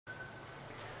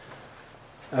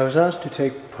I was asked to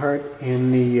take part in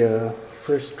the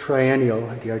first triennial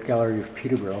at the Art Gallery of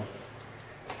Peterborough,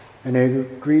 and I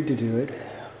agreed to do it,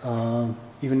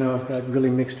 even though I've got really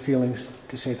mixed feelings,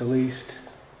 to say the least,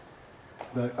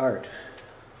 about art.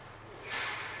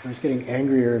 I was getting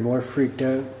angrier and more freaked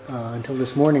out until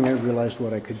this morning I realized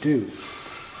what I could do.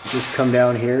 Just come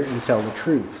down here and tell the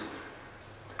truth.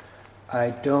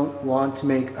 I don't want to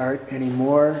make art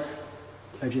anymore.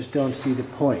 I just don't see the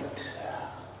point.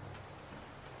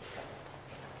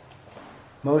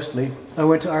 Mostly, I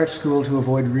went to art school to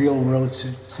avoid real-world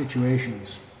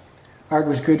situations. Art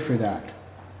was good for that.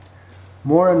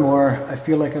 More and more, I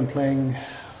feel like I'm playing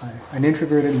an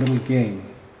introverted little game,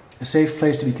 a safe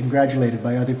place to be congratulated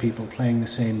by other people playing the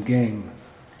same game.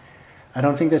 I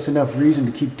don't think that's enough reason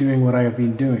to keep doing what I have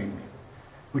been doing.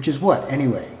 Which is what,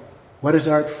 anyway? What is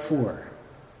art for?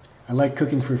 I like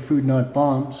cooking for food, not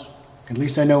bombs. At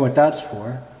least I know what that's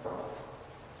for.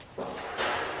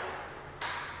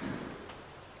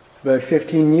 About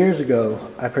 15 years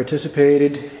ago, I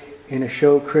participated in a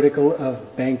show critical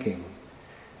of banking.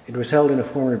 It was held in a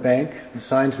former bank. The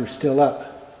signs were still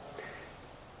up.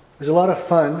 It was a lot of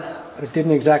fun, but it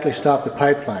didn't exactly stop the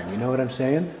pipeline. You know what I'm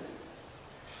saying?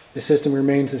 The system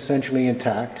remains essentially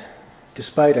intact,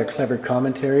 despite our clever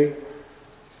commentary,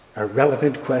 our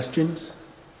relevant questions.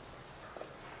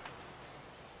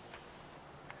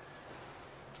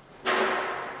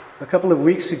 A couple of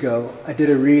weeks ago, I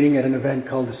did a reading at an event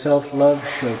called the Self-Love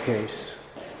Showcase.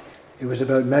 It was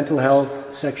about mental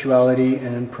health, sexuality,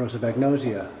 and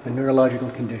prosopagnosia, a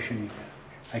neurological condition.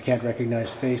 I can't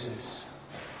recognize faces.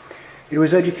 It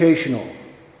was educational.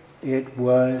 It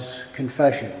was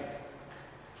confession.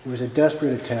 It was a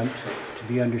desperate attempt to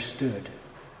be understood.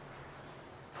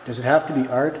 Does it have to be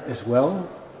art as well?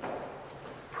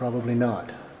 Probably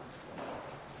not.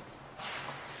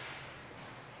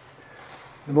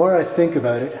 The more I think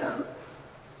about it,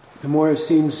 the more it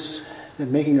seems that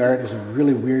making art is a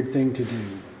really weird thing to do.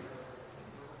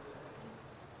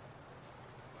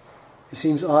 It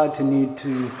seems odd to need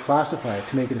to classify it,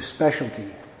 to make it a specialty.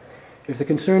 If the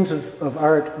concerns of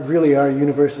art really are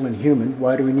universal and human,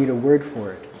 why do we need a word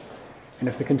for it? And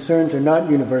if the concerns are not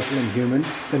universal and human,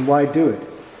 then why do it?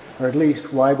 Or at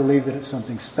least, why believe that it's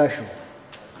something special?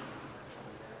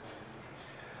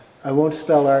 I won't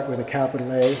spell art with a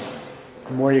capital A.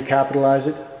 The more you capitalize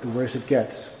it, the worse it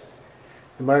gets.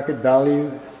 The market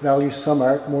values some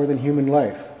art more than human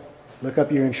life. Look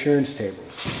up your insurance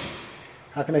tables.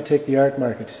 How can I take the art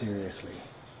market seriously?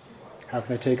 How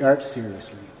can I take art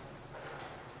seriously?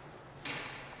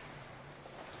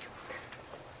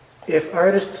 If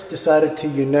artists decided to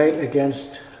unite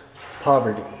against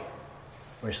poverty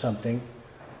or something,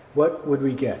 what would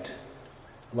we get?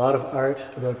 A lot of art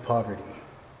about poverty.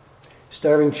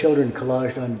 Starving children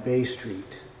collaged on Bay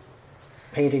Street.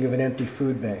 Painting of an empty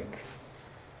food bank.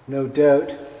 No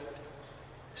doubt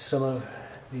some of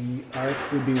the art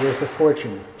would be worth a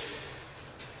fortune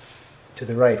to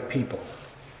the right people.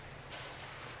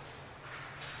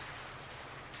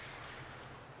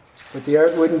 But the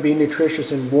art wouldn't be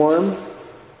nutritious and warm.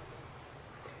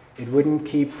 It wouldn't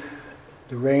keep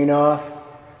the rain off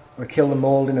or kill the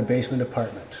mold in a basement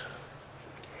apartment.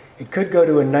 It could go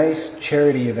to a nice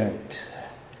charity event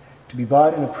to be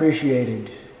bought and appreciated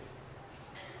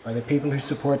by the people who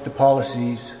support the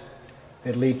policies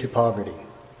that lead to poverty.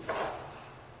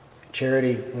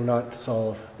 Charity will not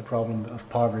solve the problem of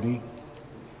poverty.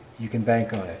 You can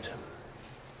bank on it.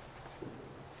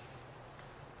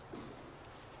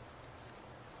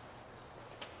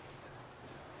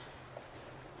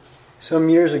 Some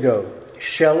years ago,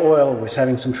 Shell Oil was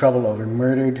having some trouble over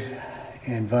murdered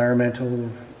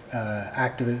environmental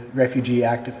refugee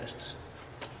activists.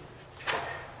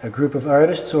 A group of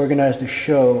artists organized a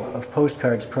show of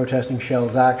postcards protesting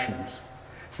Shell's actions.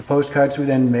 The postcards were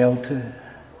then mailed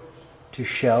to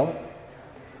Shell,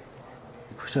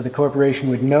 so the corporation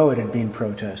would know it had been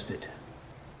protested.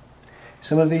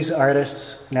 Some of these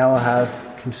artists now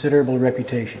have considerable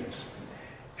reputations.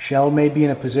 Shell may be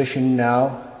in a position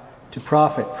now to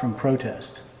profit from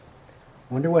protest.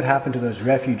 Wonder what happened to those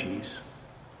refugees.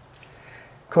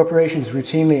 Corporations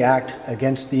routinely act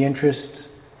against the interests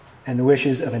and the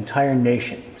wishes of entire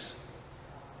nations.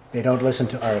 They don't listen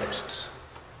to artists.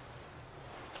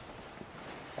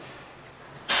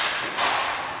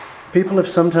 People have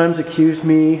sometimes accused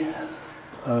me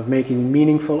of making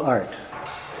meaningful art.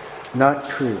 Not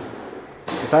true.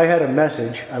 If I had a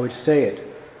message, I would say it.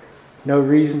 No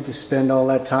reason to spend all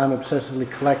that time obsessively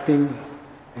collecting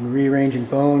and rearranging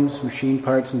bones, machine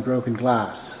parts, and broken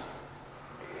glass.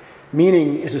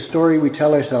 Meaning is a story we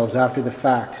tell ourselves after the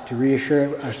fact to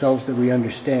reassure ourselves that we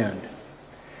understand.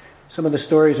 Some of the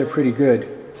stories are pretty good,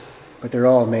 but they're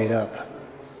all made up.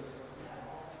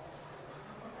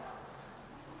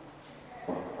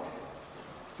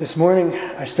 This morning,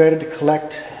 I started to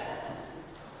collect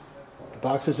the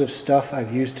boxes of stuff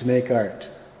I've used to make art.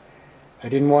 I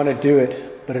didn't want to do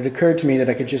it, but it occurred to me that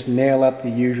I could just nail up the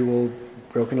usual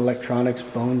broken electronics,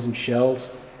 bones, and shells,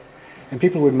 and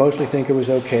people would mostly think it was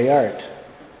okay art.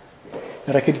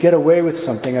 That I could get away with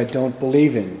something I don't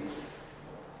believe in.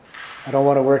 I don't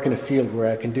want to work in a field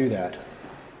where I can do that.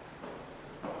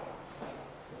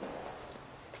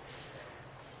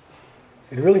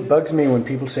 It really bugs me when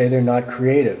people say they're not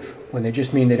creative, when they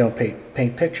just mean they don't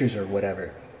paint pictures or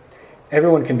whatever.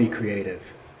 Everyone can be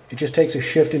creative. It just takes a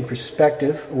shift in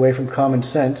perspective away from common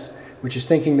sense, which is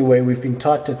thinking the way we've been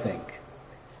taught to think.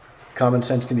 Common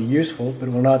sense can be useful, but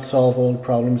it will not solve old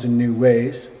problems in new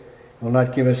ways. It will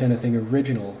not give us anything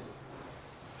original.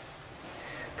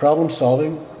 Problem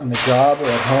solving on the job or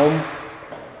at home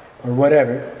or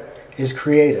whatever is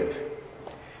creative.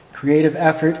 Creative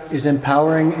effort is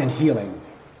empowering and healing.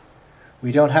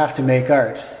 We don't have to make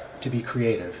art to be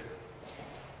creative.